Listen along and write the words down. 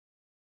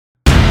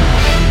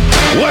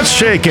What's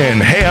shaking?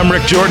 Hey, I'm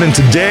Rick Jordan.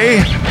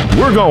 Today,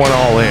 we're going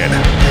all in.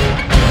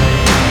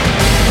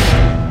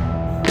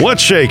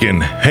 What's shaking?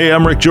 Hey,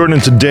 I'm Rick Jordan.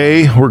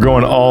 Today, we're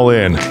going all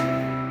in.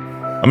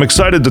 I'm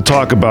excited to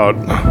talk about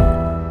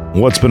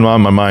what's been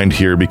on my mind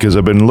here because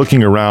I've been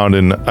looking around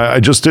and I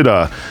just did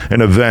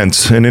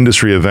an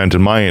industry event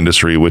in my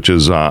industry, which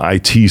is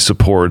IT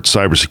support,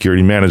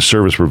 cybersecurity, managed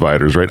service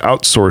providers, right?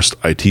 Outsourced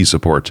IT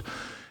support.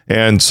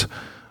 And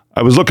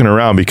I was looking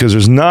around because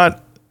there's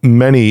not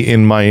many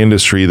in my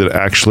industry that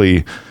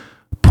actually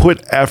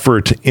put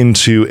effort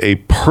into a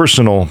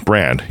personal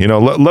brand,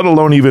 let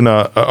alone even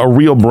a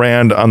real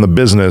brand on the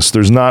business.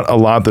 There's not a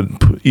lot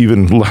that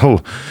even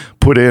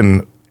put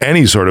in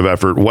any sort of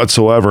effort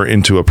whatsoever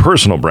into a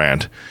personal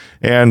brand.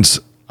 And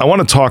I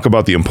want to talk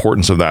about the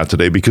importance of that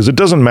today because it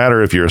doesn't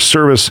matter if you're a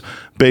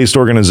service-based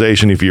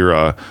organization, if you're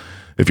a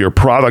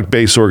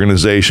product-based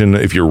organization,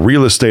 if you're a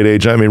real estate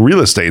agent. Real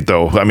estate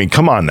though,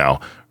 come on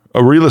now.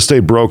 A real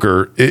estate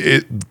broker,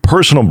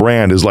 personal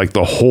brand is like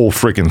the whole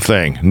freaking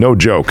thing. No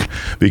joke,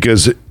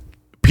 because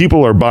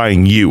people are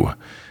buying you.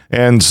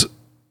 And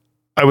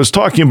I was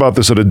talking about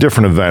this at a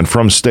different event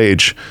from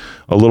stage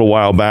a little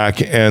while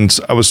back, and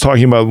I was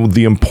talking about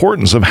the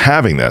importance of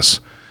having this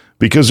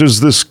because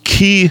there's this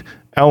key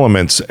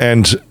elements,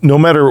 and no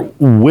matter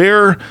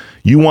where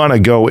you want to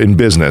go in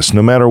business,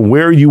 no matter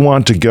where you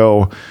want to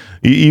go,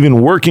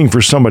 even working for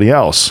somebody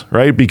else,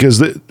 right?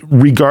 Because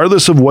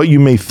regardless of what you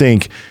may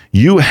think,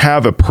 you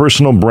have a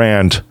personal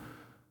brand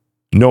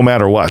no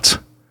matter what.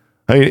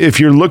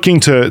 If you're looking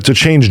to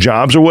change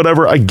jobs or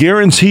whatever, I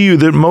guarantee you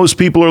that most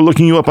people are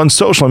looking you up on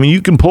social.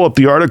 You can pull up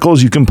the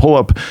articles, you can pull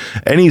up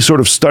any sort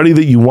of study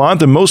that you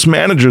want, and most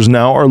managers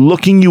now are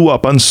looking you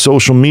up on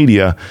social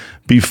media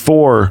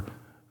before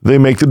they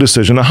make the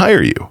decision to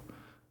hire you.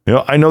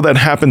 I know that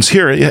happens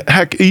here.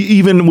 Heck,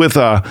 even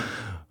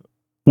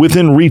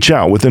within Reach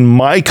Out, within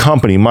my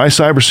company, my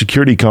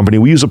cybersecurity company,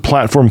 we use a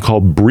platform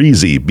called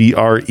Breezy,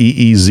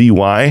 Breezy,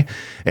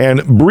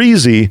 and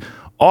Breezy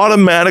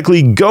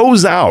automatically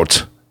goes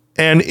out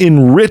and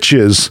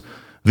enriches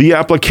the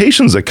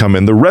applications that come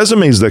in, the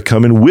resumes that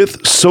come in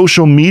with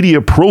social media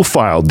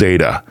profile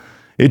data.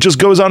 It just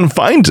goes out and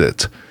finds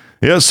it.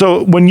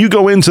 So when you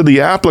go into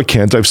the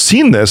applicant, I've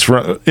seen this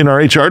in our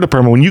HR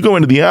department, when you go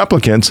into the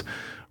applicant,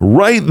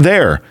 right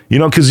there,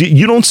 because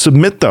you don't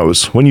submit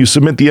those when you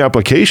submit the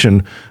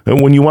application.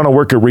 When you want to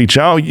work at Reach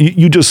Out,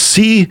 you just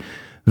see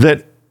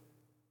that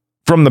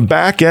from the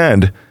back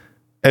end,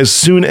 as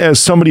soon as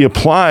somebody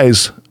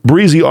applies,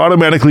 Breezy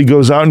automatically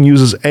goes out and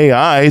uses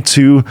AI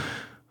to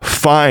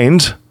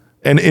find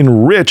and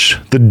enrich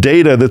the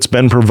data that's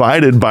been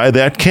provided by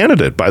that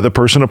candidate, by the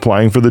person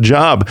applying for the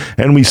job.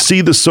 And we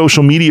see the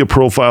social media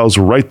profiles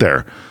right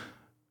there.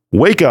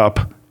 Wake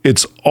up,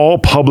 it's all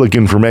public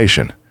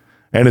information.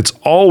 And it's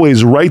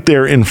always right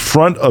there in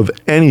front of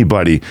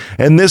anybody.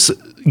 And this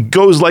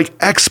goes like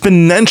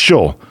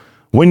exponential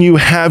when you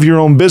have your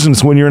own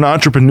business, when you're an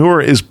entrepreneur,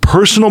 is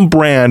personal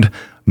brand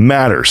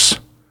matters.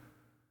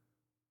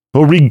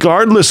 Well,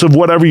 regardless of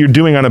whatever you're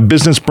doing on a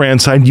business brand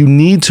side, you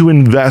need to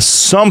invest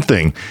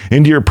something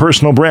into your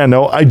personal brand.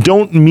 Now, I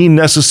don't mean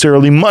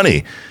necessarily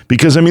money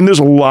because, there's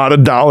a lot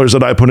of dollars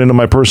that I put into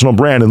my personal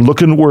brand and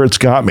look at where it's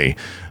got me.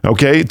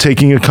 Okay,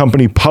 taking a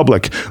company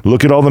public,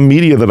 look at all the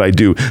media that I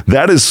do.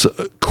 That is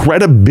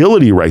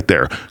credibility right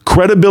there.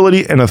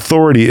 Credibility and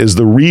authority is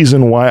the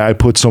reason why I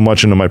put so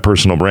much into my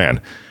personal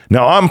brand.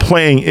 Now, I'm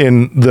playing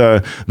in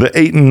the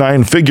 8 and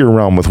 9 figure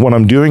realm with what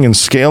I'm doing and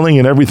scaling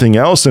and everything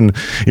else and,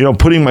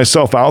 putting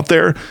myself out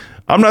there.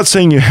 I'm not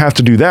saying you have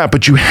to do that,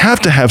 but you have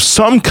to have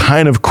some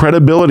kind of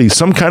credibility,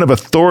 some kind of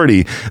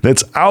authority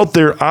that's out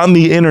there on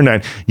the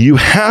internet. You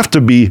have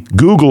to be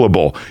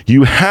Googleable.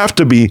 You have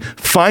to be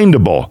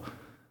findable.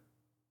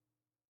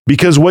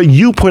 Because what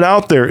you put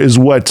out there is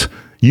what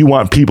you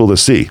want people to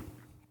see,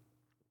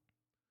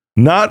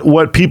 not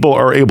what people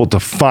are able to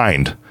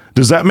find.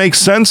 Does that make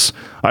sense?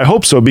 I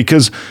hope so,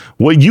 because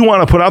what you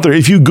want to put out there,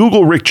 if you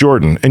Google Rick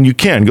Jordan, and you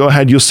can, go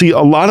ahead, you'll see a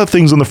lot of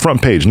things on the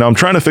front page. Now, I'm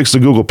trying to fix the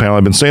Google panel.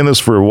 I've been saying this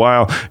for a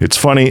while. It's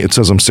funny. It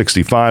says I'm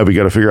 65. We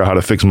got to figure out how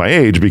to fix my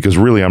age because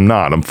really I'm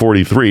not. I'm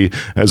 43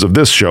 as of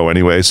this show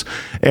anyways.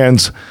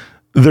 And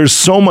there's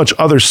so much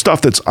other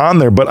stuff that's on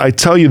there, but I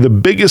tell you, the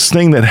biggest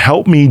thing that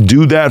helped me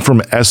do that from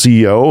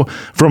SEO,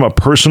 from a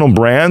personal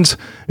brand,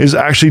 is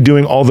actually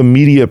doing all the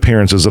media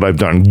appearances that I've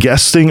done,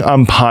 guesting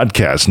on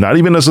podcasts, not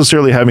even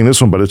necessarily having this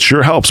one, but it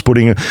sure helps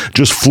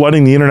just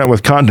flooding the internet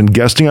with content,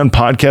 guesting on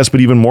podcasts, but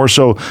even more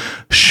so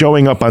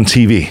showing up on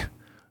TV,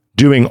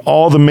 doing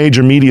all the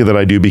major media that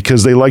I do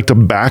because they like to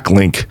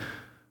backlink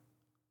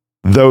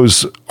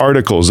those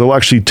articles. They'll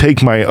actually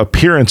take my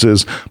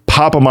appearances,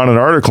 pop them on an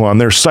article on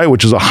their site,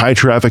 which is a high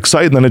traffic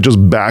site, and then it just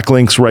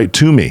backlinks right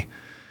to me.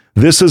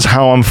 This is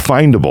how I'm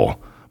findable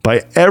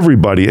by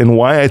everybody and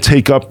why I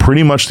take up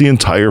pretty much the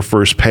entire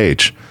first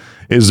page.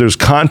 Is there's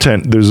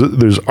content,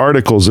 there's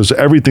articles, there's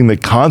everything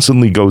that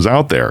constantly goes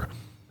out there.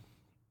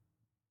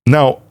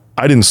 Now,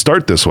 I didn't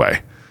start this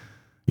way.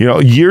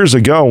 Years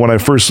ago when I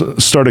first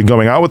started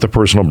going out with the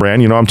personal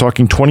brand, I'm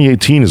talking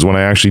 2018 is when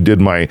I actually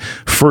did my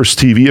first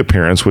TV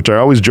appearance, which I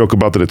always joke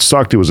about that it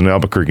sucked. It was in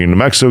Albuquerque, New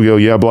Mexico.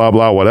 Yeah, blah,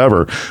 blah,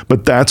 whatever.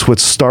 But that's what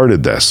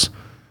started this,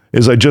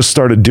 is I just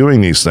started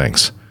doing these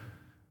things.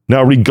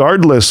 Now,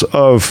 regardless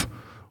of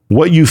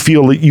what you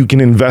feel that you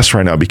can invest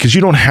right now, because you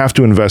don't have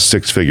to invest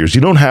 6 figures.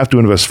 You don't have to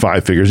invest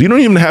 5 figures. You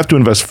don't even have to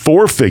invest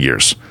 4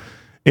 figures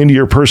into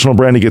your personal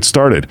brand to get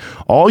started.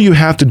 All you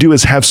have to do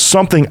is have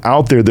something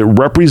out there that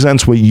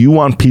represents what you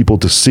want people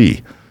to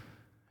see.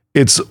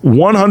 It's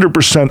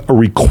 100% a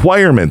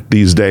requirement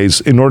these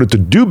days in order to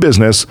do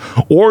business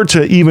or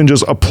to even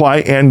just apply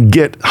and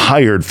get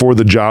hired for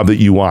the job that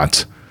you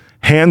want.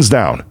 Hands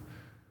down.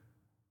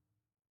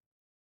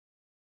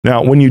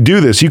 Now, when you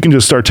do this, you can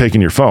just start taking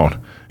your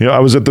phone. I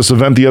was at this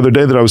event the other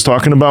day that I was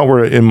talking about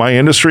where in my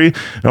industry,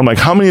 and I'm like,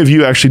 how many of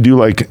you actually do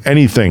like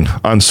anything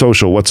on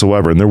social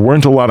whatsoever? And there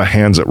weren't a lot of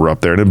hands that were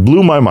up there. And it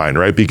blew my mind,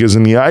 right? Because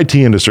in the IT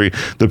industry,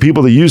 the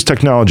people that use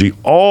technology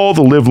all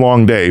the live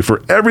long day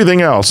for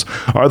everything else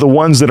are the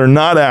ones that are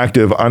not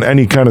active on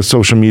any kind of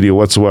social media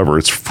whatsoever.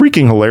 It's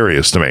freaking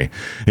hilarious to me.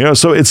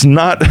 So it's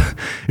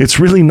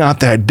really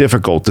not that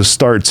difficult to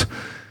start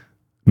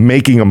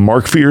making a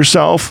mark for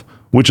yourself,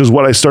 which is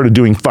what I started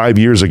doing 5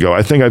 years ago.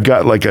 I think I've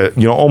got like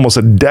almost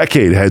a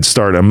decade head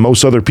start on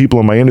most other people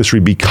in my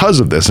industry because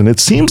of this. And it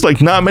seems like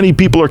not many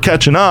people are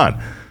catching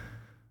on.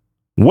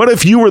 What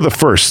if you were the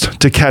first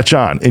to catch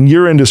on in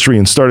your industry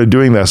and started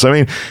doing this? I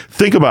mean,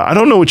 think about it. I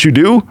don't know what you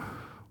do.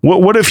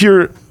 What if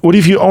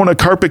you own a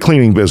carpet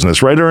cleaning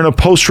business, right? Or an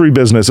upholstery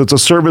business? It's a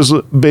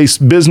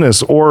service-based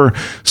business or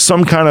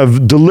some kind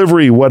of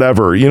delivery,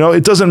 whatever.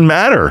 It doesn't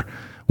matter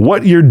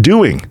what you're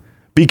doing.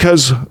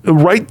 Because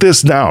write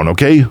this down,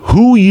 okay?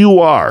 Who you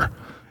are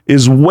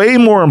is way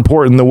more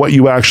important than what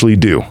you actually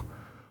do.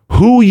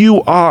 Who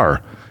you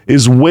are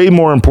is way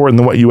more important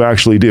than what you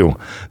actually do.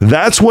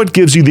 That's what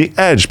gives you the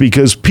edge,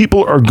 because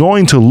people are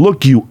going to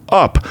look you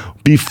up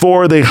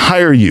before they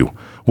hire you.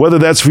 Whether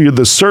that's for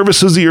the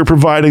services that you're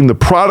providing, the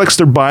products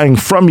they're buying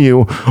from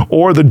you,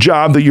 or the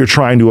job that you're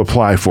trying to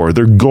apply for.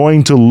 They're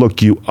going to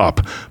look you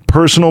up.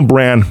 Personal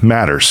brand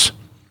matters.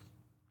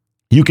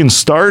 You can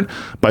start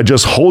by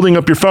just holding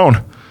up your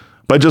phone.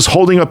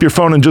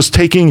 And just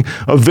taking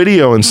a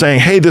video and saying,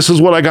 hey, this is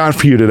what I got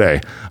for you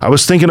today. I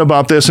was thinking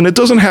about this, and it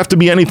doesn't have to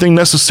be anything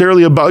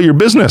necessarily about your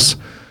business.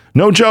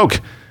 No joke.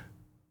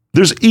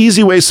 There's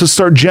easy ways to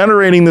start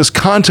generating this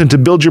content to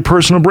build your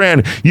personal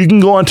brand. You can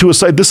go onto a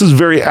site. This is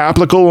very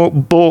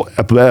applicable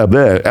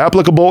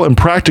and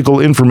practical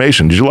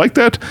information. Did you like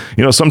that?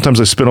 Sometimes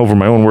I spin over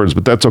my own words,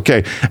 but that's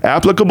okay.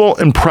 Applicable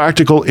and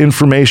practical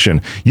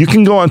information. You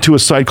can go onto a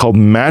site called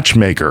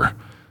Matchmaker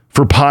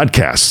for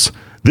podcasts.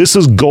 This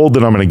is gold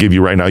that I'm going to give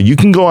you right now. You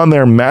can go on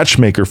there,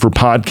 Matchmaker for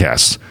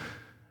podcasts.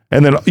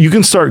 And then you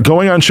can start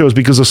going on shows,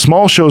 because the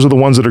small shows are the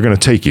ones that are going to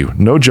take you.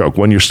 No joke.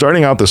 When you're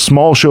starting out, the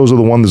small shows are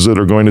the ones that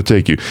are going to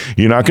take you.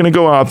 You're not going to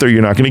go out there.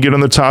 You're not going to get in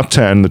the top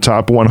 10, the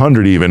top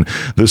 100 even.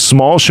 The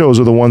small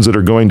shows are the ones that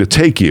are going to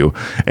take you.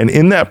 And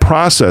in that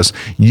process,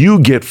 you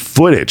get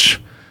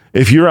footage.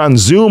 If you're on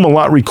Zoom, a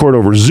lot record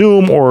over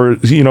Zoom or,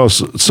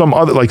 some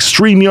other like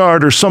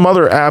StreamYard or some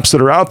other apps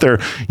that are out there.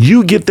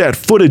 You get that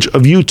footage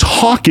of you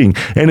talking,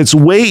 and it's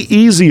way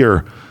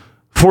easier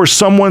for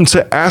someone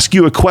to ask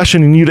you a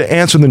question and you to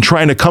answer than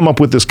trying to come up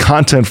with this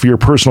content for your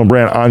personal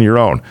brand on your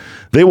own.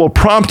 They will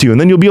prompt you,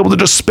 and then you'll be able to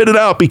just spit it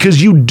out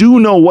because you do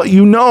know what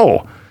you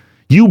know.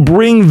 You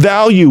bring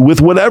value with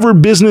whatever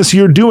business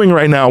you're doing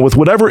right now, with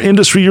whatever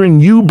industry you're in,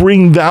 you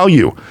bring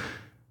value.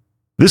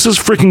 This is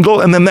freaking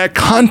gold. And then that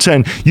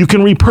content you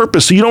can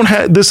repurpose. So you don't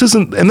have,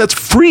 and that's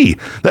free.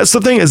 That's the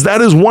thing, is that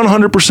is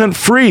 100%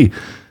 free.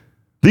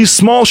 These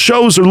small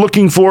shows are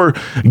looking for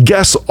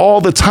guests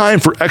all the time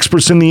for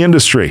experts in the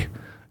industry.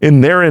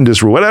 In their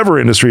industry, whatever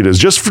industry it is,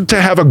 to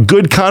have a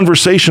good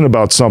conversation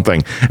about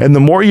something. And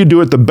the more you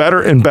do it, the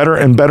better and better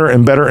and better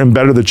and better and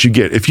better that you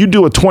get. If you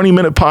do a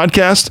 20-minute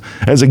podcast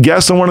as a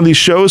guest on one of these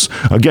shows,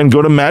 again,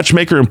 go to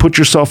Matchmaker and put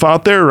yourself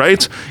out there,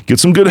 right? Get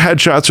some good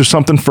headshots or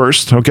something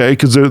first, okay?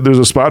 Because there's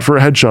a spot for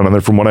a headshot on there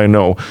from what I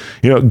know.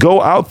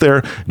 Go out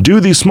there, do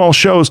these small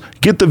shows,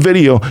 get the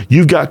video,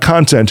 you've got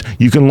content,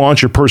 you can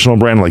launch your personal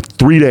brand in like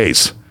 3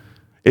 days.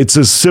 It's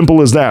as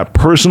simple as that.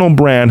 Personal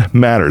brand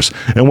matters.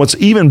 And what's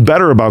even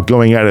better about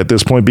going at it at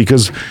this point,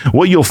 because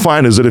what you'll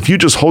find is that if you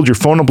just hold your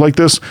phone up like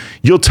this,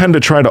 you'll tend to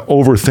try to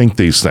overthink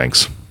these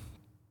things.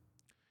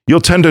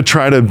 You'll tend to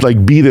try to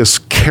be this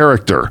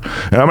character.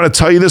 And I'm going to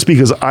tell you this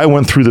because I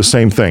went through the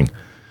same thing.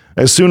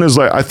 As soon as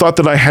I thought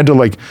that I had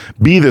to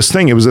be this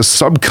thing, it was a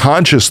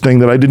subconscious thing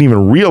that I didn't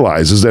even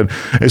realize, is that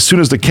as soon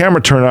as the camera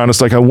turned on,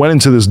 it's like I went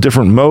into this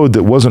different mode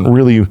that wasn't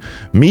really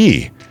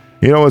me.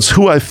 It's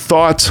who I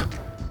thought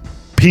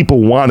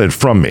people wanted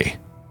from me.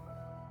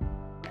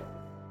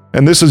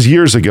 And this is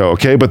years ago,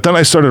 okay? But then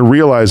I started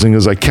realizing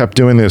as I kept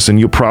doing this, and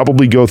you'll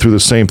probably go through the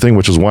same thing,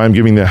 which is why I'm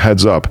giving the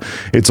heads up.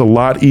 It's a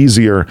lot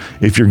easier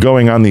if you're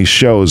going on these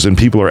shows and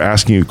people are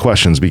asking you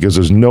questions, because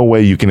there's no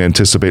way you can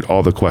anticipate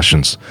all the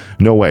questions.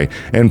 No way.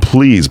 And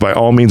please, by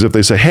all means, if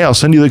they say, hey, I'll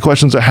send you the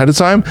questions ahead of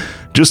time,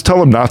 just tell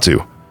them not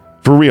to.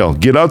 For real,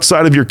 get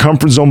outside of your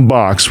comfort zone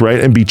box, right?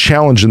 And be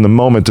challenged in the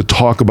moment to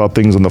talk about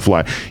things on the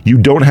fly. You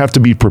don't have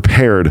to be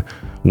prepared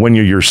when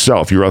you're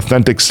yourself, your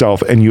authentic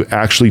self, and you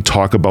actually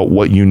talk about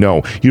what you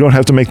know. You don't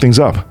have to make things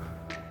up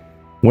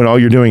when all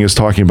you're doing is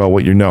talking about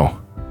what you know.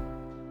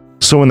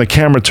 So when the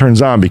camera turns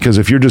on, because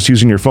if you're just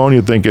using your phone,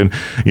 you're thinking,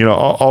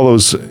 all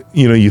those,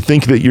 you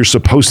think that you're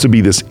supposed to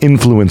be this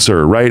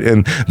influencer, right?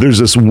 And there's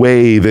this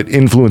way that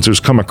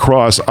influencers come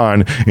across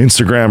on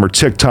Instagram or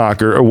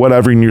TikTok or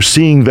whatever, and you're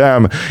seeing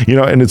them,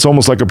 and it's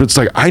almost like,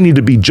 I need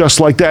to be just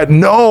like that.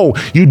 No,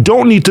 you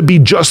don't need to be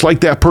just like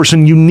that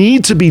person. You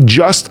need to be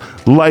just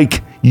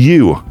like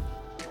you.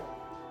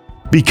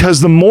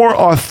 Because the more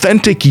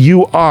authentic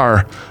you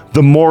are,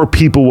 the more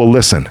people will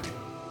listen.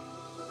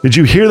 Did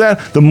you hear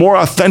that? The more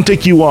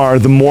authentic you are,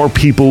 the more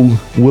people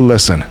will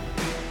listen.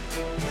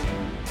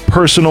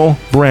 Personal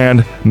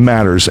brand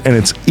matters, and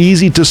it's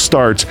easy to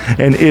start,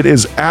 and it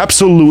is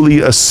absolutely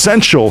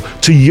essential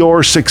to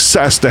your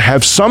success to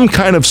have some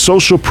kind of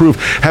social proof,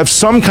 have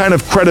some kind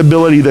of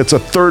credibility that's a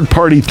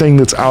third-party thing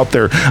that's out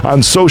there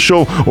on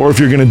social, or if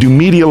you're going to do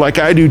media like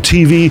I do,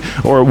 TV,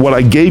 or what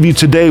I gave you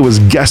today was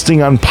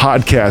guesting on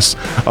podcasts.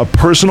 A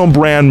personal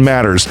brand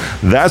matters.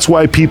 That's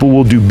why people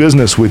will do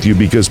business with you,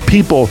 because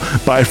people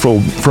buy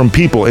from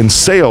people, and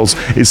sales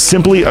is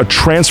simply a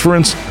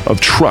transference of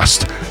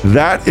trust.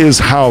 That is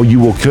how you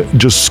will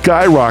just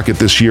skyrocket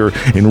this year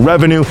in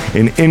revenue,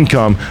 in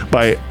income,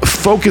 by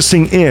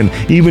focusing in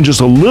even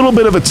just a little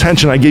bit of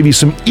attention. I gave you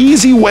some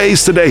easy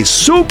ways today,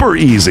 super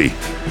easy.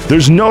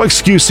 There's no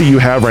excuse that you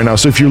have right now.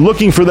 So if you're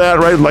looking for that,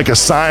 right, like a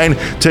sign,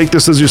 take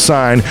this as your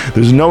sign.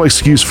 There's no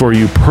excuse for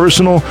you.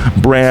 Personal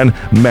brand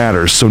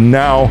matters. So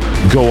now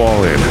go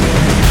all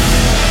in.